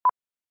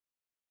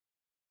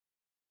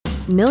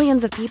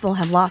Millions of people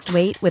have lost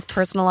weight with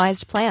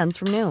personalized plans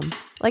from Noom.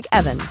 Like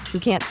Evan, who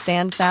can't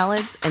stand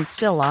salads and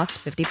still lost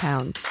 50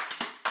 pounds.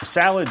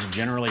 Salads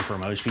generally for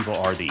most people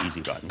are the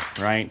easy button,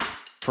 right?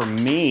 For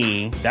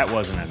me, that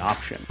wasn't an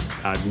option.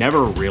 I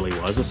never really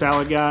was a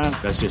salad guy.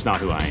 That's just not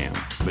who I am.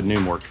 But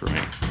Noom worked for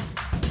me.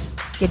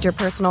 Get your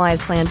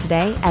personalized plan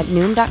today at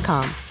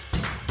Noom.com.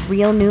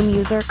 Real Noom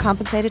user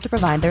compensated to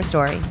provide their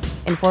story.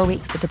 In 4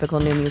 weeks, the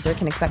typical Noom user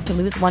can expect to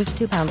lose 1 to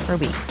 2 pounds per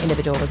week.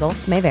 Individual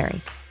results may vary.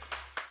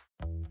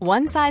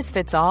 One size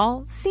fits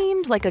all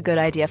seemed like a good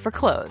idea for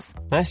clothes.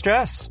 Nice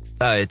dress.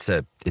 It's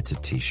a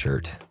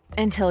t-shirt.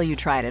 Until you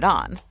tried it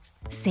on.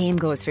 Same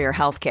goes for your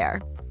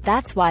healthcare.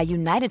 That's why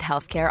United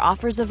Healthcare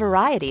offers a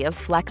variety of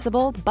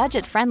flexible,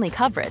 budget-friendly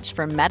coverage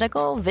for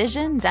medical,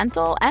 vision,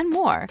 dental, and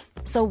more.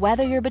 So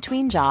whether you're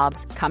between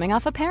jobs, coming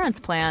off a parent's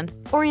plan,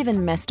 or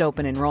even missed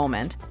open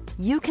enrollment,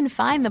 you can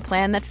find the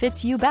plan that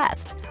fits you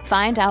best.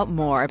 Find out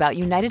more about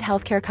United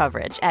Healthcare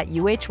coverage at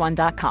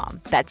UH1.com.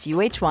 That's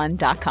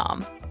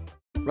UH1.com.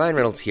 Ryan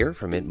Reynolds here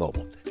from Mint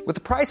Mobile. With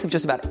the price of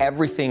just about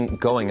everything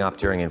going up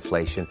during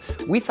inflation,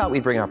 we thought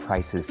we'd bring our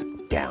prices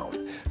down.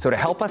 So to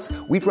help us,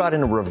 we brought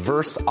in a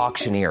reverse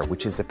auctioneer,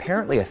 which is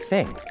apparently a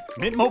thing.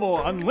 Mint Mobile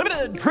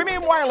Unlimited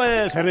Premium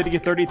Wireless. How to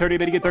get 30, 30,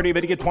 bit to get 30,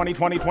 bit to get 20,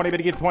 20, 20, bit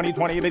to get 20,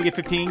 20, bit to get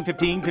 15,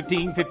 15,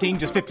 15, 15,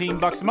 just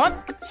 $15 a month?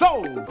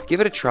 Sold!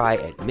 Give it a try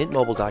at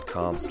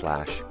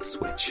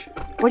mintmobile.com/switch.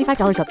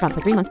 $45 up front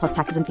for 3 months plus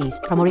taxes and fees.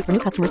 Promo rate for new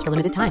customers for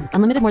limited time.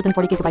 Unlimited more than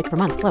 40 gigabytes per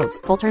month. Slows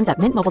full terms at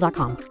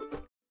mintmobile.com.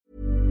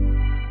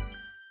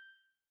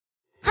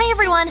 Hi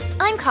everyone,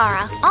 I'm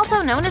Kara,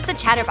 also known as the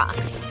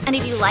Chatterbox. And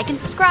if you like and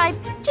subscribe,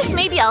 just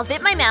maybe I'll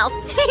zip my mouth.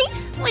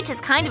 Which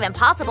is kind of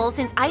impossible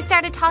since I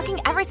started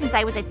talking ever since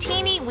I was a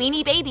teeny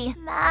weeny baby.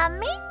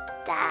 Mommy?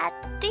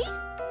 Daddy?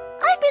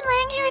 I've been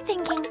laying here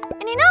thinking,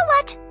 and you know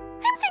what?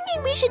 I'm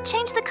thinking we should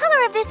change the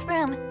color of this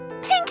room.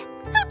 Pink?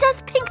 Who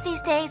does pink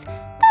these days?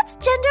 That's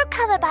gender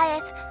color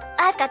bias.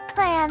 I've got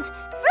plans.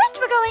 First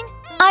we're going...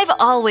 I've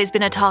always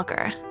been a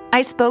talker.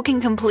 I spoke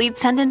in complete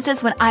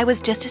sentences when I was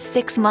just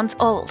 6 months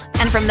old.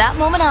 And from that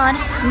moment on,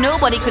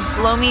 nobody could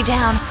slow me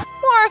down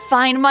or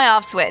find my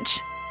off switch.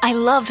 I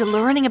loved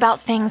learning about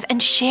things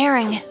and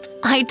sharing.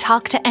 I'd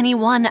talk to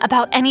anyone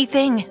about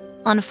anything.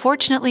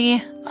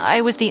 Unfortunately,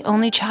 I was the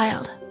only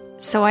child,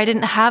 so I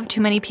didn't have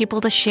too many people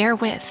to share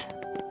with.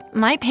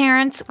 My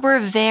parents were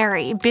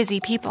very busy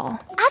people.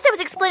 As I was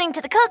explaining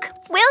to the cook,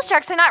 whale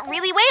sharks are not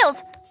really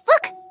whales.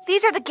 Look,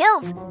 these are the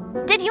gills.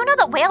 Did you know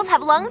that whales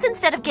have lungs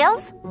instead of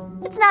gills?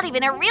 It's not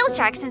even a real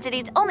shark since it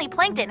eats only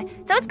plankton,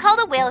 so it's called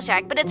a whale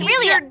shark, but it's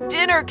really your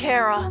dinner,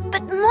 Kara.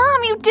 But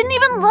Mom, you didn't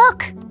even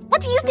look.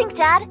 What do you think,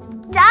 Dad?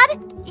 Dad,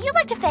 you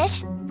like to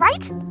fish,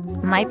 right?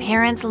 My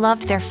parents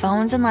loved their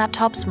phones and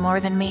laptops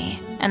more than me,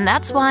 and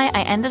that's why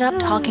I ended up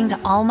talking to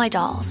all my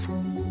dolls.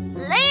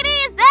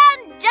 Ladies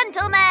and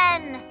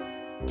gentlemen,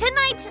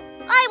 tonight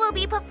I will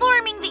be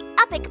performing the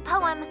epic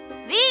poem,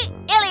 The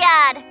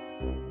Iliad.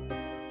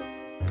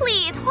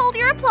 Please hold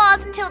your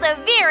applause until the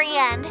very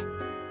end.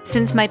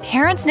 Since my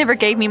parents never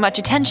gave me much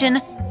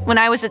attention, when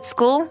I was at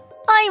school,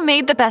 I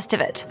made the best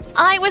of it.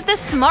 I was the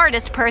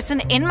smartest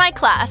person in my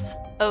class.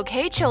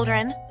 Okay,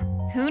 children,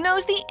 who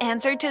knows the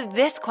answer to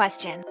this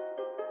question?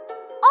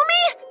 Oh,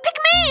 me! Pick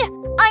me!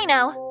 I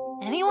know.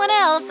 Anyone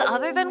else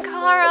other than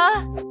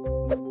Kara?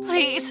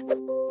 Please,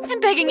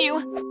 I'm begging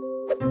you.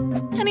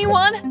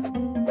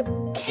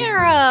 Anyone?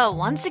 Kara,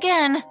 once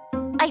again.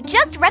 I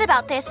just read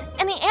about this,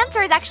 and the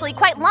answer is actually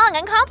quite long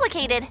and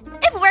complicated.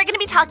 If we're going to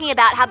be talking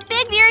about how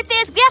big the Earth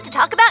is, we have to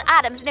talk about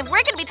atoms. And if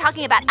we're going to be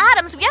talking about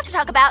atoms, we have to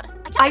talk about...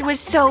 I was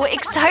so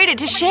excited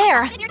to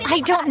share.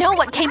 I don't know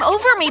what came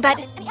over me, but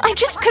I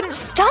just couldn't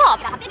stop.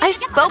 I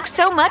spoke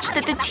so much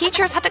that the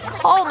teachers had to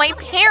call my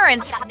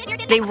parents.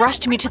 They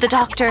rushed me to the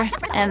doctor,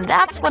 and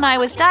that's when I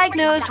was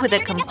diagnosed with a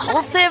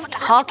compulsive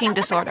talking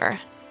disorder.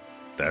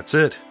 That's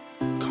it.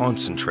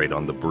 Concentrate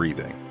on the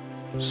breathing.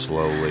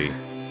 Slowly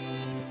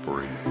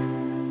breathe.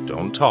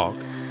 Don't talk.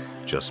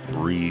 Just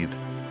breathe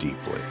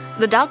deeply.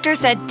 The doctor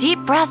said deep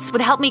breaths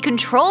would help me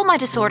control my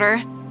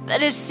disorder.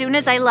 But as soon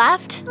as I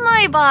left,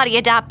 my body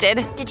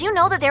adapted. Did you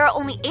know that there are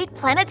only 8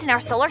 planets in our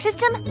solar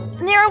system?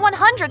 And there are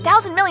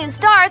 100,000 million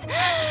stars.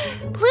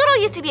 Pluto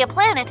used to be a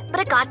planet, but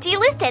it got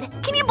delisted.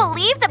 Can you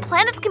believe that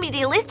planets can be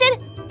delisted?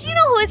 Do you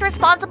know who is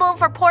responsible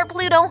for poor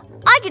Pluto?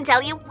 I can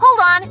tell you. Hold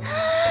on.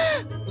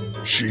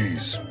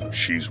 She's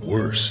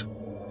worse.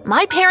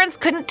 My parents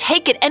couldn't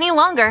take it any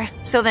longer,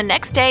 so the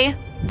next day,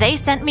 they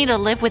sent me to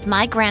live with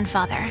my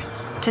grandfather.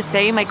 To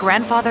say my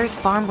grandfather's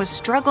farm was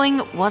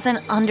struggling was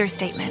an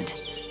understatement.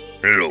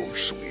 Hello,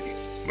 sweetie.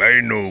 I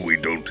know we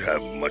don't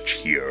have much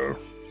here,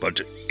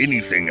 but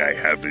anything I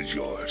have is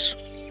yours.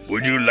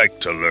 Would you like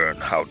to learn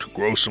how to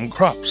grow some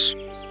crops?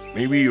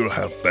 Maybe you'll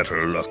have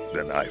better luck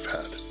than I've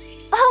had.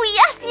 Oh,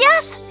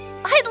 yes!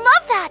 I'd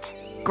love that!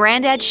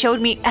 Granddad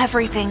showed me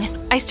everything.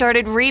 I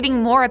started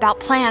reading more about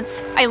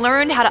plants. I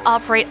learned how to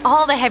operate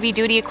all the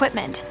heavy-duty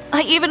equipment.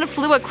 I even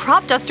flew a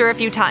crop duster a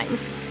few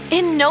times.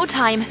 In no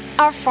time,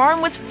 our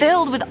farm was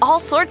filled with all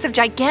sorts of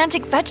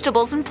gigantic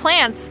vegetables and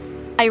plants.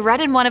 I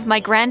read in one of my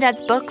granddad's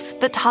books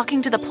that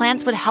talking to the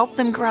plants would help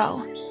them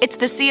grow. It's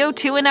the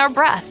CO2 in our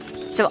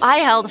breath. So I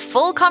held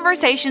full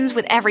conversations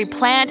with every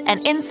plant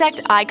and insect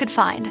I could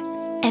find.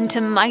 And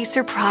to my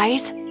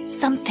surprise,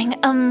 something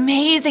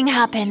amazing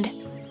happened.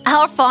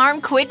 Our farm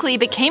quickly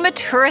became a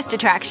tourist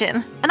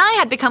attraction, and I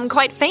had become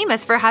quite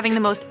famous for having the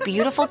most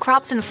beautiful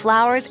crops and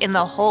flowers in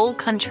the whole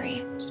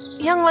country.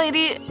 Young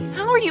lady,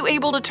 how are you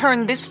able to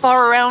turn this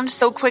far around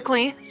so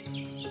quickly?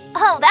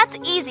 Oh, that's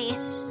easy.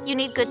 You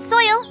need good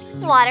soil,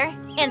 water,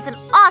 and some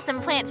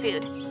awesome plant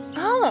food.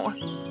 Oh,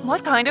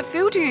 what kind of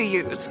food do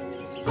you use?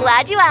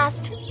 Glad you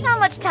asked. How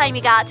much time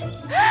you got?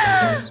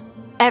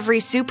 Every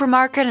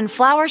supermarket and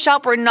flower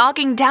shop were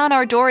knocking down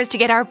our doors to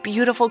get our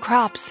beautiful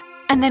crops.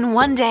 And then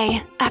one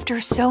day, after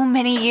so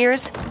many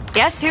years,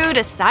 guess who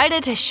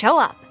decided to show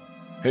up?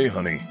 Hey,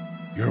 honey,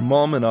 your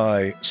mom and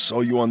I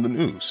saw you on the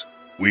news.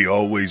 We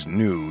always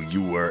knew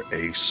you were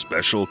a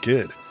special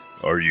kid.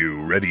 Are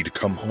you ready to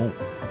come home?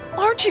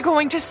 Aren't you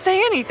going to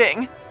say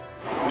anything?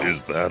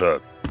 Is that a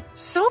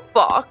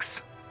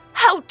soapbox?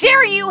 How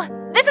dare you!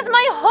 This is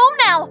my home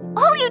now!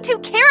 All you two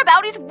care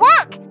about is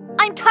work!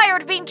 I'm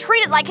tired of being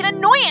treated like an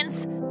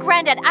annoyance!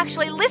 Granddad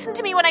actually listened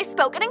to me when I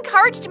spoke and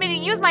encouraged me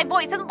to use my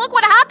voice, and look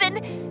what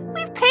happened!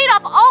 We've paid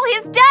off all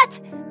his debt!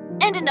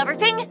 And another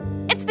thing,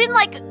 it's been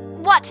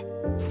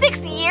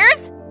 6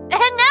 years?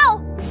 And now,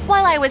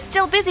 while I was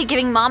still busy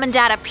giving Mom and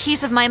Dad a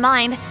piece of my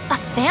mind, a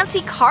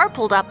fancy car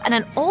pulled up and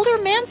an older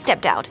man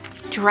stepped out,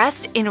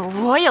 dressed in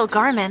royal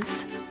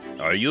garments.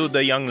 Are you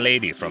the young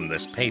lady from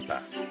this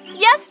paper?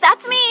 Yes,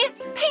 that's me!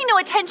 Pay no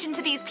attention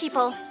to these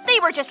people. They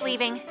were just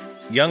leaving.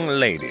 Young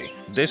lady,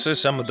 this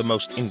is some of the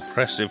most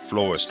impressive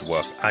florist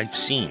work I've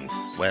seen,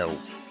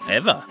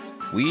 ever.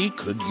 We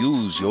could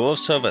use your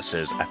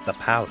services at the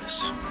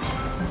palace.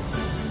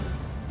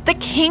 The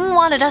king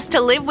wanted us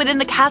to live within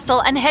the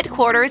castle and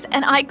headquarters,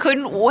 and I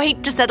couldn't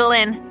wait to settle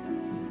in.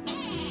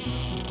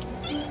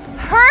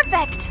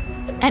 Perfect!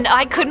 And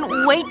I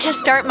couldn't wait to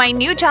start my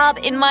new job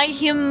in my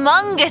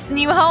humongous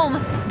new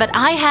home. But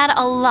I had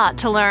a lot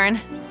to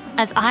learn.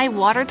 As I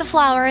watered the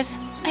flowers,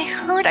 I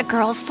heard a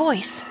girl's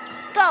voice.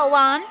 Go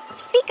on,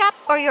 speak up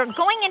or you're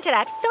going into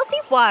that filthy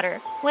water.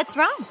 What's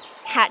wrong?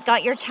 Cat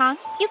got your tongue?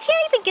 You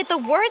can't even get the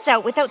words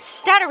out without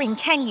stuttering,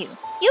 can you?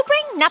 You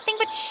bring nothing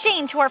but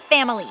shame to our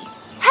family.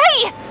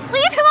 Hey!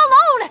 Leave him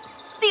alone!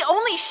 The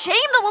only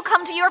shame that will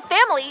come to your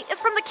family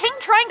is from the king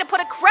trying to put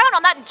a crown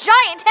on that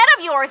giant head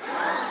of yours.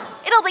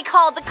 It'll be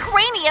called the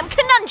Cranium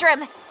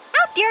Conundrum.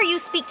 How dare you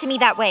speak to me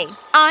that way?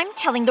 I'm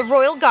telling the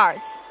royal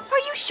guards. Are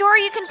you sure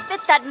you can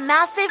fit that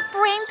massive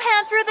brain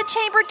pan through the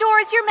chamber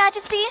doors, Your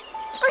Majesty?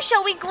 Or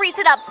shall we grease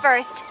it up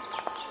first?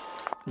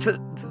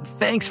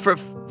 Thanks for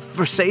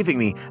saving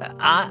me.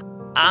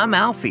 I'm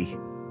Alfie.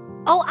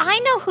 Oh, I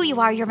know who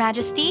you are, Your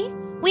Majesty.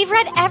 We've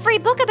read every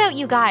book about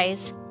you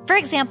guys. For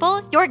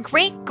example, your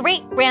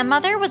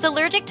great-great-grandmother was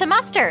allergic to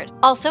mustard.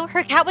 Also,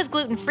 her cat was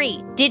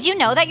gluten-free. Did you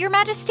know that, Your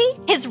Majesty?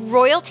 His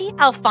Royalty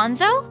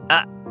Alfonso?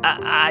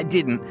 I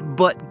didn't,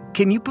 but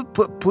can you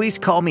please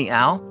call me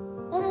Al?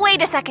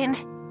 Wait a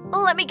second.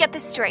 Let me get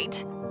this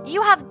straight.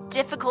 You have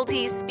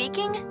difficulty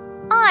speaking?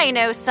 I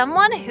know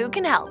someone who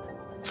can help.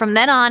 From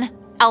then on,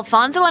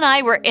 Alfonso and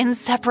I were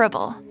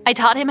inseparable. I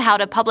taught him how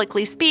to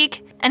publicly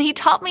speak, and he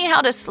taught me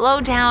how to slow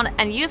down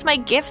and use my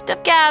gift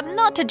of gab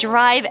not to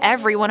drive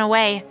everyone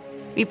away.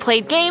 We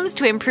played games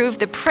to improve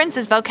the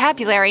prince's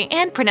vocabulary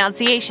and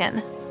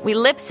pronunciation. We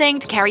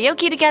lip-synced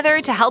karaoke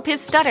together to help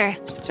his stutter.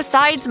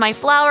 Besides my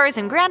flowers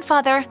and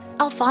grandfather,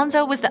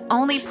 Alfonso was the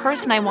only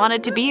person I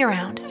wanted to be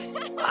around.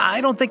 I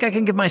don't think I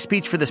can give my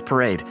speech for this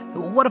parade.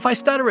 What if I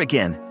stutter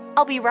again?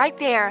 I'll be right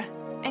there,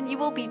 and you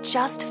will be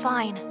just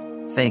fine.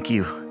 Thank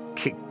you,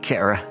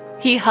 Kara.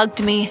 He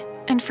hugged me,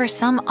 and for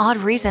some odd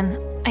reason,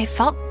 I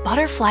felt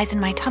butterflies in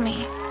my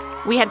tummy.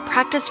 We had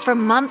practiced for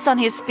months on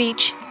his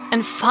speech,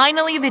 and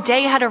finally the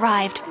day had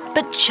arrived.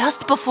 But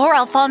just before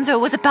Alfonso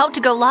was about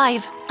to go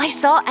live, I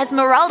saw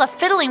Esmeralda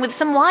fiddling with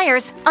some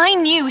wires. I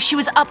knew she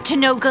was up to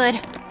no good.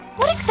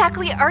 What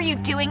exactly are you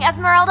doing,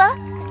 Esmeralda?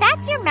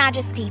 That's Your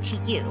Majesty to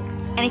you.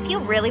 And if you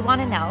really want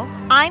to know,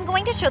 I'm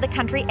going to show the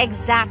country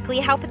exactly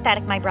how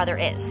pathetic my brother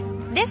is.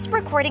 This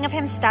recording of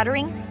him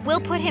stuttering will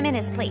put him in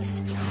his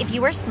place. If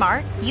you were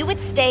smart, you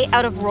would stay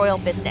out of royal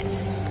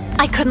business.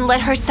 I couldn't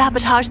let her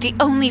sabotage the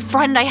only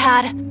friend I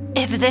had.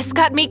 If this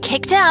got me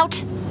kicked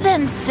out,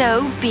 then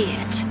so be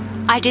it.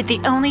 I did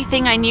the only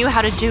thing I knew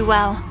how to do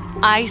well.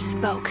 I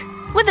spoke.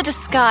 With a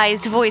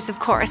disguised voice, of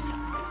course.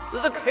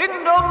 The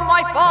kingdom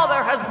my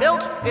father has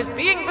built is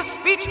being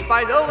bespeeched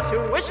by those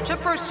who wish to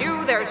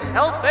pursue their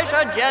selfish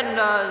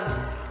agendas.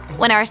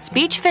 When our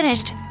speech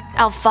finished,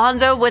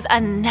 Alfonso was a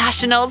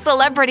national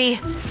celebrity.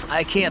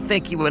 I can't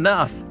thank you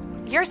enough.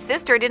 Your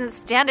sister didn't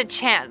stand a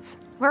chance.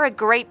 We're a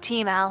great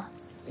team, Al.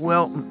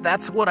 Well,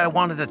 that's what I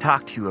wanted to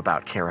talk to you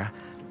about, Kara.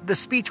 The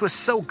speech was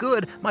so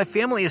good, my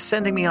family is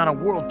sending me on a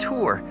world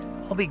tour.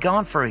 I'll be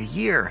gone for a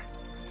year.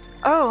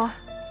 Oh,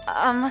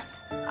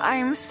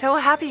 I'm so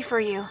happy for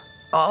you.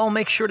 I'll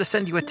make sure to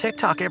send you a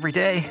TikTok every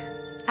day.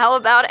 How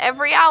about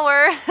every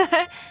hour?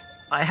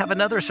 I have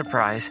another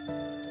surprise.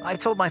 I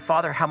told my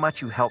father how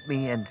much you helped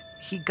me, and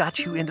he got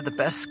you into the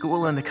best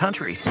school in the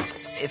country.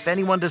 If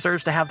anyone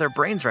deserves to have their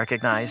brains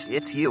recognized,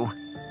 it's you.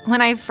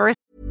 When I first...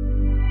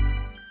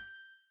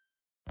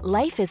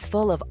 Life is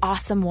full of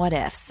awesome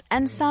what-ifs,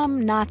 and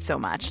some not so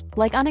much,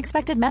 like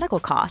unexpected medical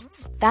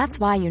costs. That's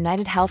why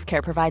United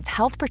Healthcare provides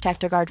Health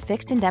Protector Guard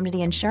fixed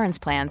indemnity insurance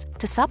plans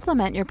to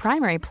supplement your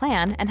primary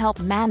plan and help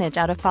manage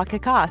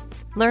out-of-pocket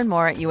costs. Learn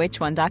more at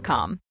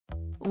uh1.com.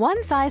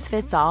 One size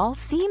fits all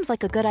seems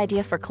like a good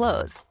idea for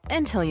clothes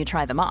until you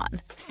try them on.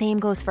 Same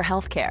goes for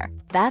healthcare.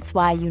 That's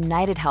why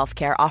United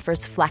Healthcare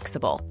offers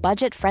flexible,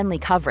 budget-friendly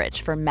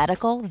coverage for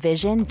medical,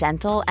 vision,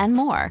 dental, and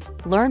more.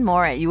 Learn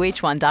more at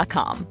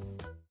uh1.com.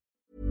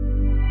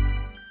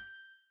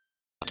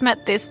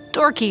 Met this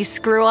dorky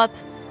screw-up.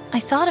 I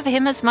thought of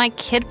him as my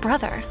kid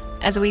brother.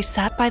 As we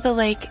sat by the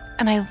lake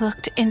and I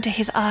looked into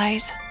his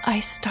eyes, I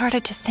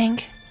started to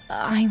think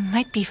I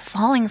might be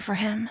falling for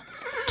him.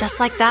 Just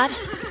like that,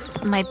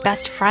 my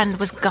best friend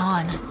was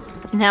gone.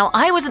 Now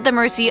I was at the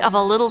mercy of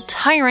a little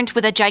tyrant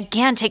with a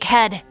gigantic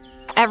head.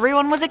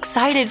 Everyone was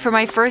excited for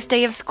my first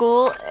day of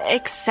school,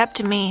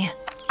 except me.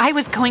 I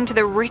was going to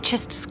the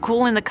richest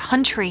school in the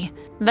country,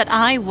 but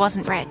I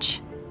wasn't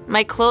rich.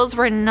 My clothes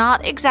were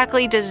not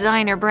exactly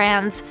designer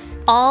brands.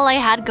 All I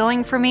had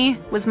going for me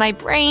was my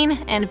brain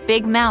and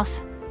big mouth.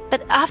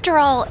 But after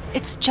all,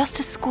 it's just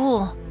a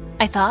school,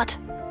 I thought.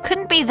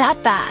 Couldn't be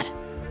that bad,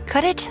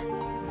 could it?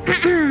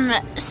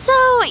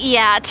 So,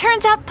 yeah,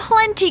 turns out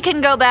plenty can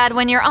go bad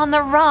when you're on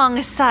the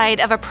wrong side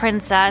of a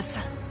princess.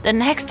 The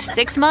next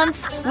 6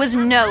 months was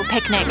no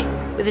picnic.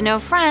 With no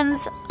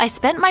friends, I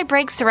spent my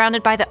breaks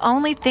surrounded by the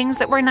only things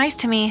that were nice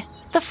to me,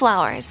 the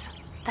flowers.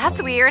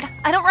 That's weird.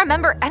 I don't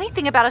remember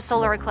anything about a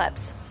solar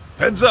eclipse.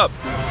 Heads up!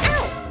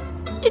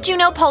 Did you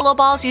know polo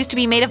balls used to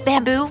be made of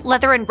bamboo,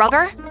 leather, and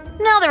rubber?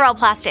 Now they're all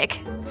plastic.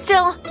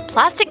 Still,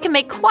 plastic can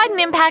make quite an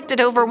impact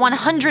at over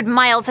 100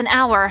 miles an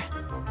hour.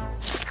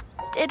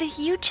 Did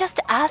you just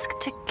ask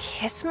to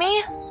kiss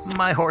me?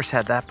 My horse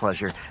had that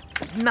pleasure.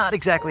 Not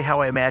exactly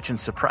how I imagined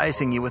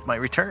surprising you with my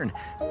return.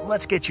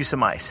 Let's get you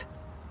some ice.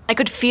 I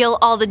could feel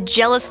all the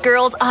jealous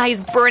girls'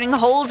 eyes burning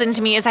holes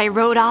into me as I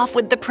rode off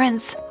with the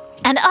prince.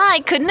 And I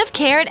couldn't have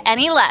cared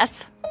any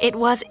less. It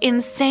was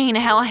insane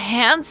how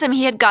handsome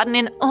he had gotten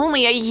in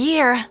only a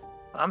year.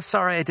 I'm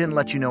sorry I didn't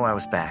let you know I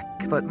was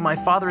back, but my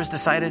father has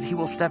decided he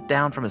will step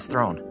down from his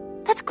throne.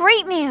 That's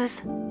great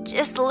news.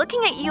 Just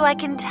looking at you, I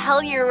can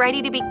tell you're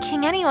ready to be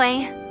king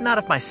anyway. Not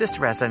if my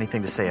sister has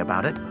anything to say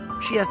about it.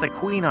 She has the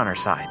queen on her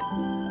side.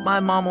 My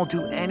mom will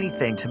do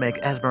anything to make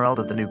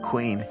Esmeralda the new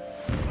queen.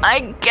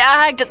 I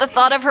gagged at the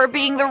thought of her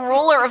being the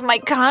ruler of my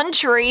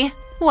country.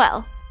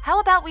 Well, how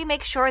about we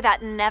make sure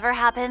that never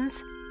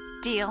happens?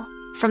 Deal.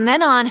 From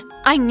then on,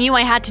 I knew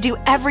I had to do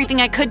everything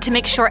I could to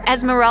make sure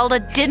Esmeralda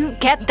didn't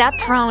get that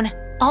throne.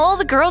 All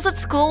the girls at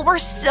school were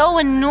so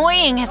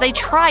annoying as they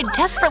tried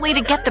desperately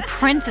to get the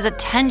prince's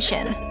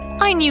attention.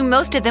 I knew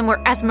most of them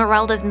were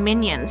Esmeralda's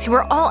minions who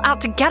were all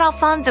out to get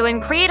Alfonso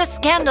and create a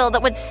scandal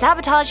that would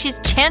sabotage his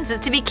chances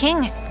to be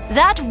king.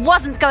 That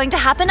wasn't going to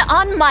happen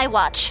on my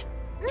watch.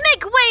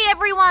 Make way,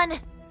 everyone!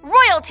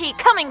 Royalty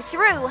coming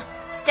through!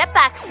 Step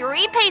back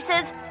 3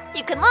 paces.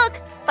 You can look,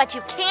 but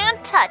you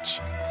can't touch.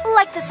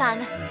 Like the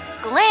sun.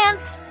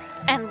 Glance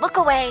and look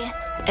away.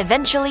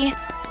 Eventually,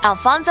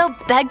 Alfonso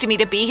begged me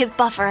to be his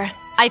buffer.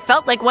 I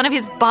felt like one of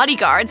his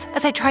bodyguards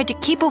as I tried to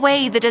keep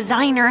away the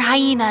designer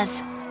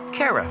hyenas.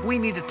 Kara, we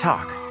need to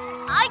talk.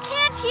 I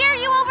can't hear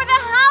you over the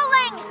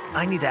howling!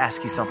 I need to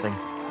ask you something.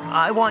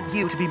 I want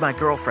you to be my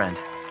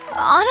girlfriend.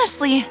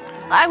 Honestly,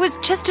 I was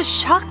just as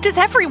shocked as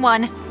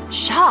everyone.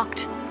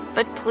 Shocked,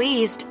 but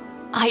pleased.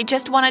 I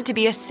just wanted to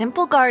be a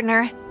simple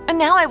gardener, and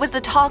now I was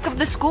the talk of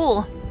the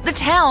school, the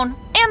town,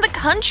 and the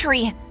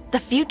country. The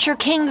future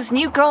king's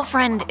new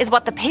girlfriend is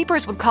what the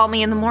papers would call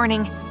me in the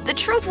morning. The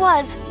truth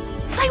was,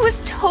 I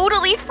was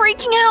totally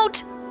freaking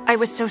out. I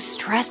was so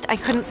stressed I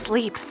couldn't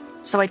sleep.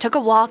 So I took a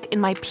walk in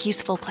my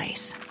peaceful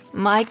place,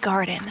 my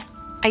garden.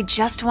 I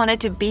just wanted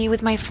to be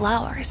with my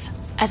flowers.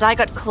 As I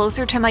got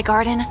closer to my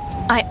garden,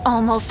 I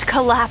almost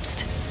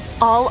collapsed.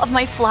 All of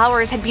my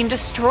flowers had been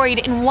destroyed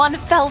in one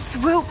fell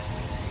swoop.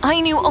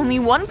 I knew only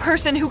one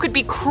person who could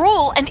be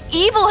cruel and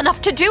evil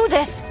enough to do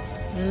this.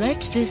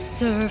 Let this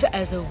serve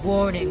as a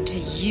warning to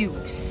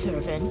you,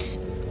 servant.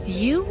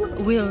 You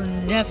will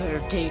never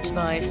date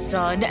my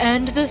son,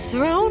 and the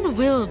throne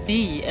will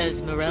be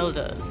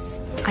Esmeralda's.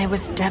 I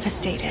was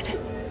devastated.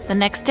 The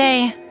next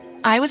day,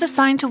 I was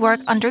assigned to work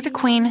under the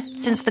queen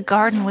since the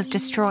garden was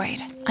destroyed.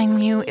 I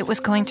knew it was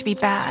going to be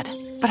bad,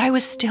 but I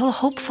was still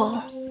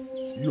hopeful.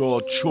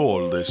 Your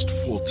chore list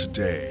for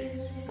today.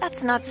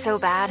 That's not so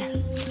bad.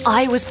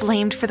 I was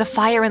blamed for the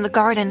fire in the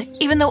garden,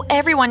 even though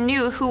everyone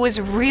knew who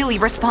was really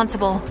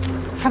responsible.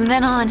 From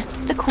then on,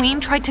 the queen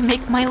tried to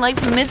make my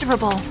life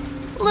miserable.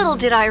 Little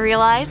did I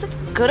realize,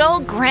 good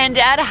old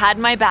Granddad had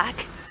my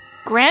back.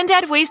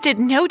 Granddad wasted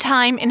no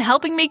time in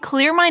helping me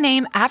clear my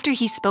name after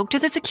he spoke to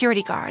the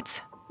security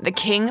guards. The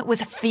king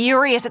was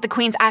furious at the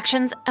queen's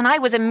actions, and I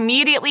was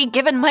immediately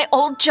given my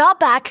old job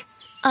back.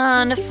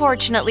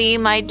 Unfortunately,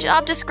 my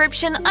job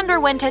description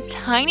underwent a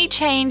tiny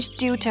change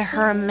due to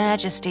Her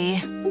Majesty.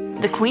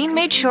 The Queen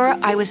made sure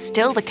I was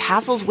still the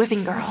castle's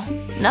whipping girl.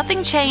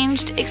 Nothing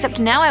changed, except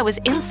now I was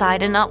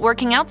inside and not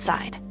working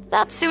outside.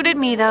 That suited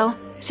me, though,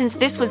 since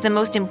this was the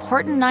most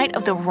important night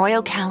of the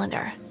royal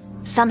calendar.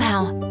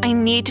 Somehow, I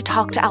need to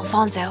talk to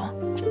Alfonso.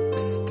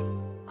 Psst.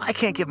 I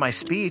can't give my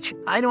speech.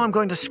 I know I'm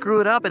going to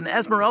screw it up and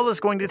Esmeralda's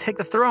going to take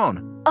the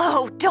throne.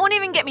 Oh, don't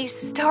even get me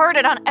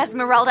started on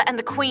Esmeralda and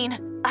the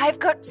Queen. I've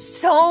got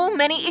so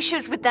many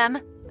issues with them.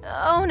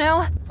 Oh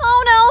no.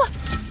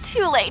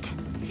 Too late.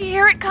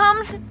 Here it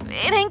comes.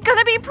 It ain't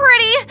gonna be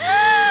pretty.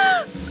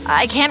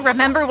 I can't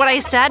remember what I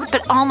said,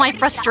 but all my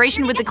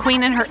frustration with the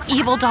Queen and her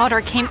evil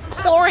daughter came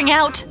pouring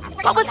out.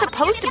 What was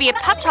supposed to be a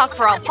pep talk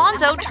for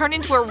Alfonso turned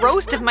into a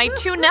roast of my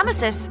two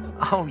nemesis.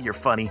 Oh, you're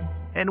funny.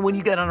 And when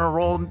you get on a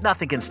roll,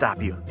 nothing can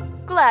stop you.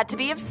 Glad to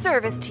be of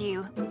service to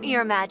you,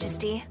 Your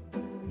Majesty.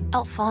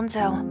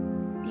 Alfonso,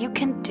 you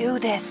can do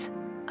this.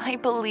 I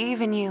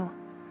believe in you.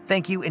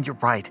 Thank you, and you're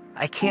right.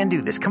 I can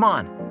do this. Come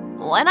on.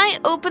 When I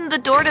opened the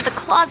door to the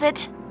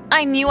closet,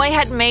 I knew I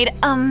had made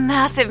a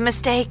massive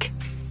mistake.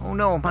 Oh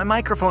no, my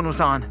microphone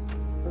was on.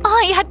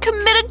 I had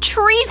committed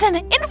treason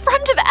in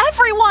front of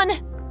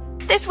everyone.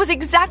 This was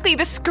exactly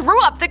the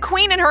screw-up the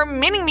Queen and her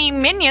mini-me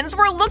minions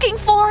were looking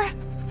for.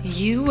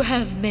 You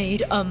have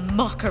made a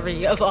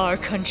mockery of our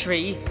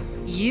country.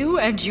 You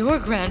and your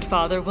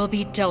grandfather will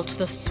be dealt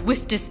the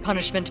swiftest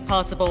punishment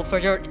possible for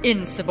your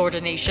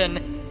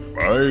insubordination.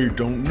 I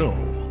don't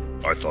know.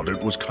 I thought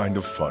it was kind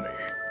of funny.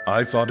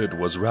 I thought it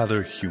was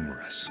rather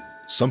humorous.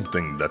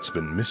 Something that's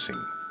been missing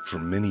for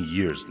many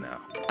years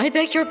now. I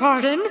beg your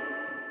pardon?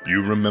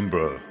 You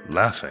remember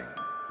laughing,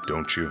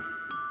 don't you?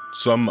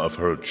 Some of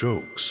her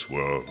jokes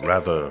were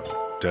rather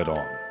dead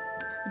on.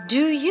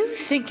 Do you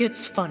think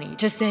it's funny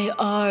to say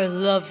our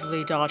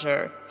lovely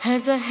daughter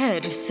has a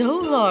head so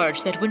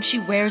large that when she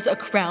wears a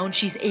crown,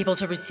 she's able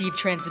to receive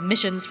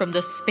transmissions from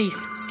the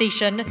space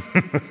station?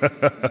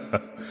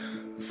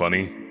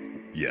 Funny?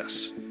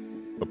 Yes.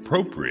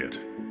 Appropriate?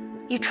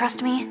 You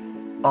trust me?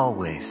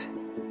 Always.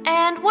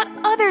 And what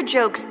other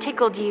jokes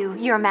tickled you,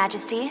 Your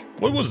Majesty?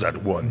 What was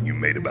that one you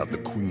made about the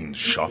Queen's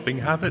shopping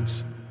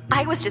habits?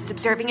 I was just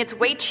observing it's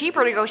way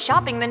cheaper to go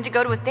shopping than to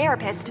go to a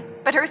therapist.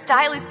 But her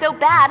style is so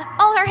bad,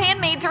 all her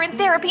handmaids are in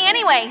therapy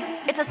anyway.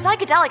 It's a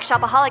psychedelic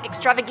shopaholic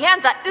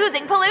extravaganza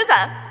oozing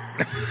palooza.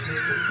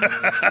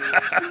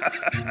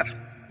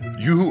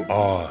 You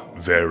are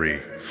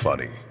very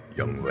funny,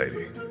 young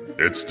lady.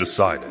 It's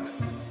decided.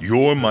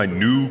 You're my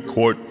new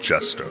court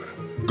jester.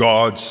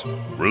 Guards,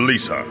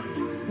 release her.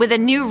 With a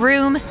new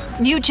room,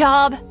 new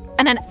job,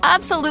 and an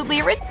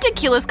absolutely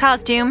ridiculous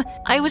costume,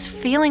 I was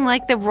feeling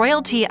like the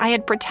royalty I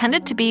had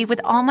pretended to be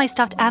with all my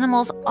stuffed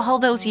animals all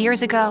those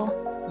years ago.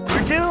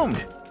 You're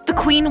doomed! The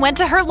Queen went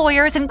to her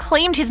lawyers and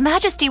claimed His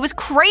Majesty was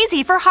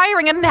crazy for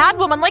hiring a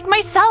madwoman like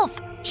myself.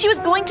 She was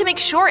going to make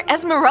sure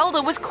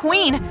Esmeralda was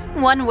queen,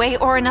 one way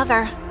or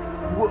another.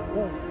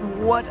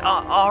 What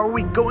are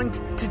we going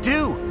to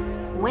do?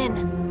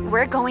 Win.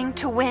 We're going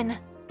to win.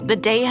 The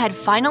day had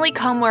finally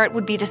come where it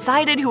would be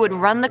decided who would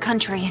run the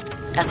country,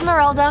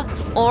 Esmeralda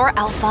or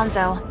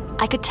Alfonso.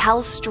 I could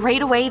tell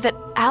straight away that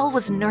Al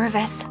was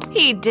nervous.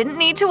 He didn't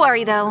need to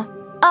worry, though.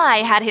 I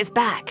had his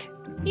back.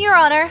 Your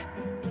Honor,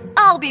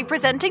 I'll be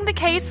presenting the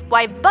case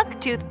why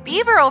Bucktooth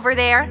Beaver over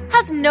there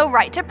has no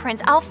right to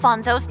Prince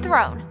Alfonso's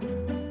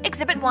throne.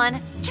 Exhibit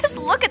 1, just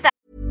look at that.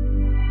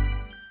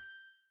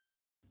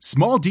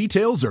 Small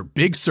details are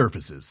big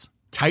surfaces.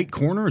 Tight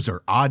corners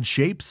are odd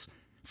shapes.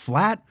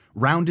 Flat,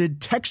 rounded,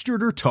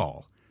 textured, or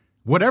tall.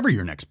 Whatever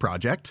your next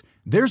project,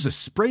 there's a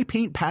spray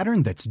paint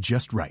pattern that's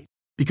just right.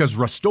 Because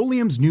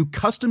Rust-Oleum's new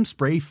Custom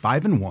Spray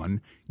 5-in-1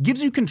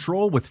 gives you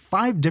control with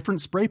 5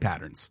 different spray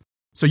patterns.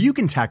 So you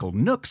can tackle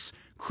nooks,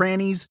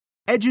 crannies,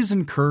 edges,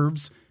 and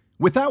curves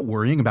without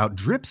worrying about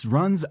drips,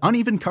 runs,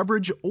 uneven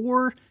coverage,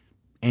 or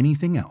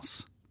anything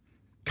else.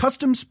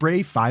 Custom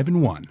Spray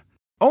 5-in-1.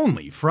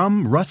 Only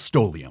from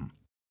Rust-Oleum.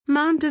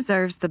 Mom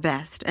deserves the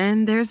best,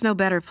 and there's no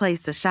better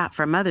place to shop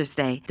for Mother's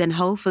Day than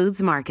Whole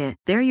Foods Market.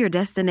 They're your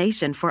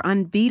destination for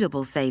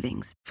unbeatable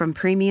savings, from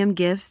premium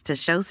gifts to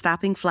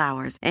show-stopping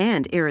flowers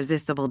and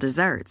irresistible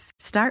desserts.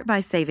 Start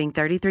by saving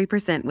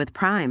 33% with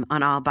Prime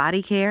on all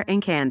body care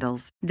and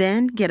candles.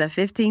 Then get a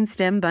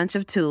 15-stem bunch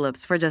of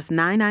tulips for just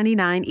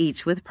 $9.99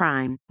 each with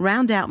Prime.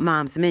 Round out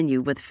Mom's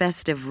menu with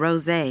festive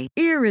rosé,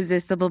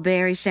 irresistible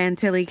berry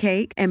chantilly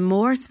cake, and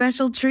more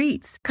special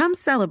treats. Come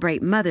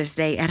celebrate Mother's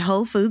Day at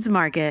Whole Foods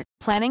Market.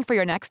 Planning for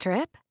your next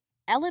trip?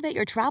 Elevate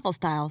your travel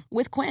style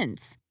with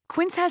Quince.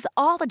 Quince has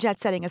all the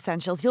jet-setting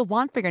essentials you'll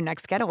want for your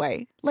next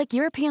getaway, like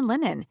European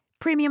linen,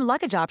 premium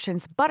luggage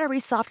options, buttery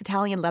soft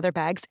Italian leather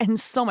bags, and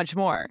so much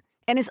more.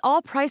 And is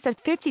all priced at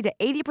 50 to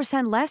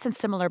 80% less than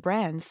similar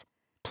brands.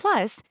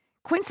 Plus,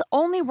 Quince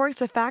only works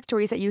with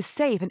factories that use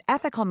safe and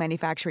ethical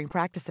manufacturing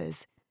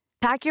practices.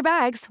 Pack your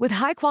bags with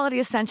high-quality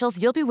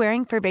essentials you'll be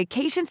wearing for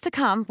vacations to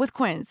come with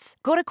Quince.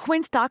 Go to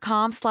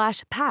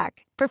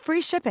quince.com/pack for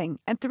free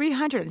shipping and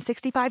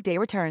 365-day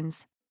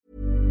returns.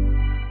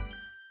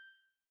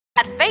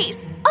 that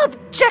face.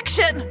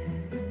 Objection!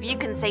 You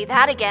can say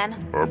that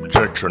again.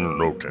 Objection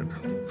noted.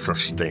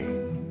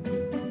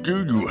 Sustained.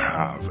 Do you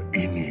have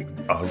any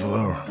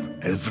other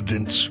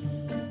evidence?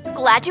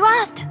 Glad you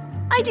asked.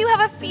 I do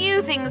have a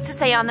few things to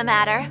say on the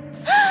matter.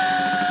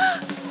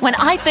 When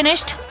I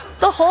finished,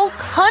 the whole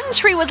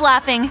country was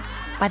laughing.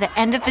 By the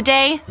end of the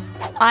day,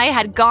 I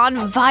had gone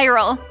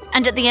viral.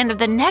 And at the end of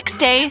the next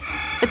day,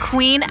 the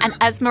Queen and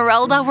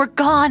Esmeralda were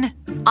gone.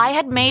 I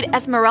had made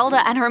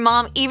Esmeralda and her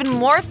mom even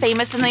more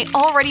famous than they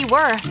already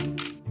were.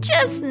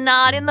 Just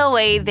not in the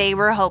way they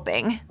were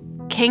hoping.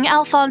 King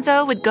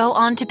Alfonso would go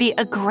on to be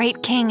a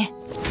great king.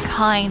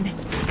 Kind,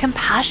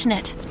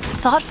 compassionate,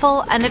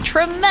 thoughtful, and a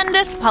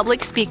tremendous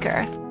public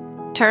speaker.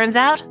 Turns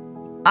out,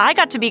 I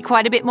got to be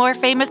quite a bit more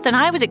famous than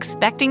I was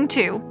expecting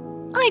to.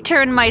 I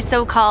turned my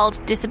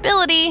so-called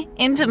disability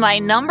into my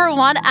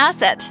 #1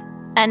 asset.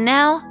 And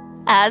now,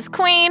 as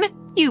queen,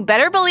 you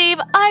better believe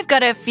I've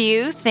got a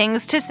few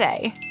things to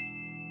say.